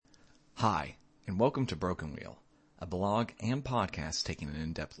Hi, and welcome to Broken Wheel, a blog and podcast taking an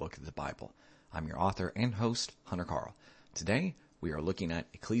in-depth look at the Bible. I'm your author and host, Hunter Carl. Today, we are looking at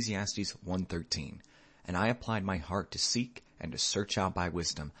Ecclesiastes 1:13, and I applied my heart to seek and to search out by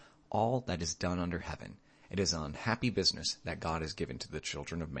wisdom all that is done under heaven. It is an unhappy business that God has given to the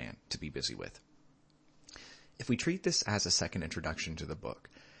children of man to be busy with. If we treat this as a second introduction to the book,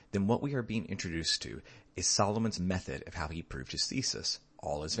 then what we are being introduced to is Solomon's method of how he proved his thesis,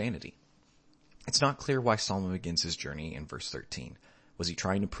 all is vanity. It's not clear why Solomon begins his journey in verse 13. Was he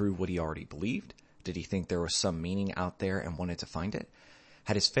trying to prove what he already believed? Did he think there was some meaning out there and wanted to find it?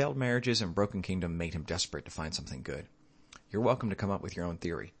 Had his failed marriages and broken kingdom made him desperate to find something good? You're welcome to come up with your own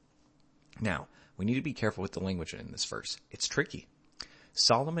theory. Now, we need to be careful with the language in this verse. It's tricky.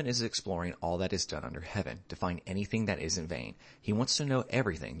 Solomon is exploring all that is done under heaven to find anything that isn't vain. He wants to know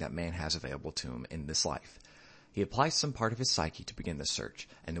everything that man has available to him in this life. He applies some part of his psyche to begin the search,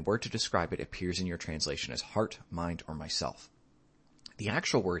 and the word to describe it appears in your translation as heart, mind, or myself. The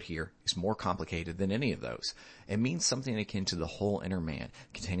actual word here is more complicated than any of those. It means something akin to the whole inner man,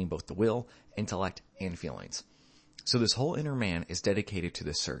 containing both the will, intellect, and feelings. So this whole inner man is dedicated to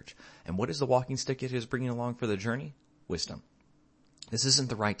this search. And what is the walking stick it is bringing along for the journey? Wisdom. This isn't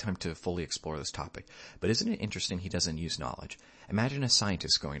the right time to fully explore this topic, but isn't it interesting he doesn't use knowledge? Imagine a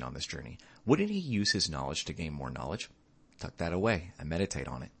scientist going on this journey. Wouldn't he use his knowledge to gain more knowledge? Tuck that away and meditate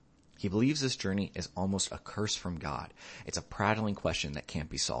on it. He believes this journey is almost a curse from God. It's a prattling question that can't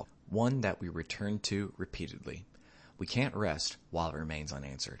be solved, one that we return to repeatedly. We can't rest while it remains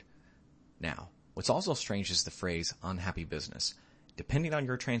unanswered. Now, what's also strange is the phrase unhappy business. Depending on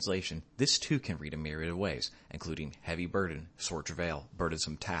your translation, this too can read a myriad of ways, including heavy burden, sore travail,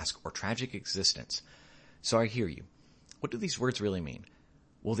 burdensome task, or tragic existence. So I hear you. What do these words really mean?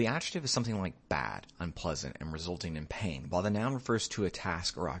 Well, the adjective is something like bad, unpleasant, and resulting in pain, while the noun refers to a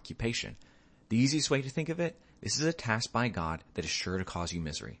task or occupation. The easiest way to think of it, this is a task by God that is sure to cause you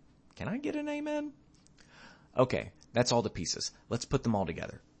misery. Can I get an amen? Okay, that's all the pieces. Let's put them all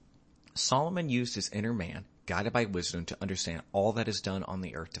together. Solomon used his inner man, guided by wisdom, to understand all that is done on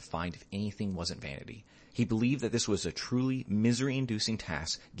the earth to find if anything wasn't vanity. He believed that this was a truly misery-inducing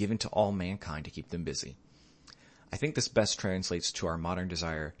task given to all mankind to keep them busy. I think this best translates to our modern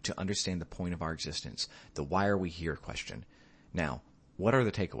desire to understand the point of our existence, the why are we here question. Now, what are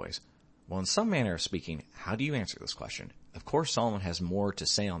the takeaways? Well, in some manner of speaking, how do you answer this question? Of course, Solomon has more to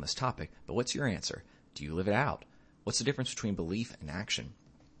say on this topic, but what's your answer? Do you live it out? What's the difference between belief and action?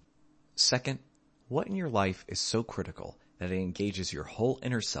 Second, what in your life is so critical that it engages your whole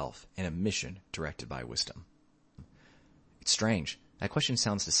inner self in a mission directed by wisdom? It's strange. That question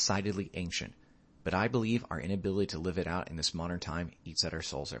sounds decidedly ancient, but I believe our inability to live it out in this modern time eats at our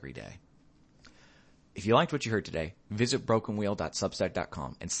souls every day. If you liked what you heard today, visit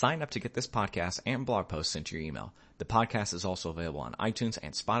brokenwheel.substack.com and sign up to get this podcast and blog post sent to your email. The podcast is also available on iTunes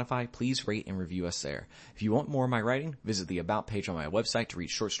and Spotify. Please rate and review us there. If you want more of my writing, visit the About page on my website to read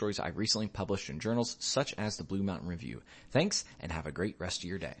short stories I've recently published in journals such as the Blue Mountain Review. Thanks, and have a great rest of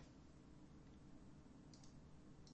your day.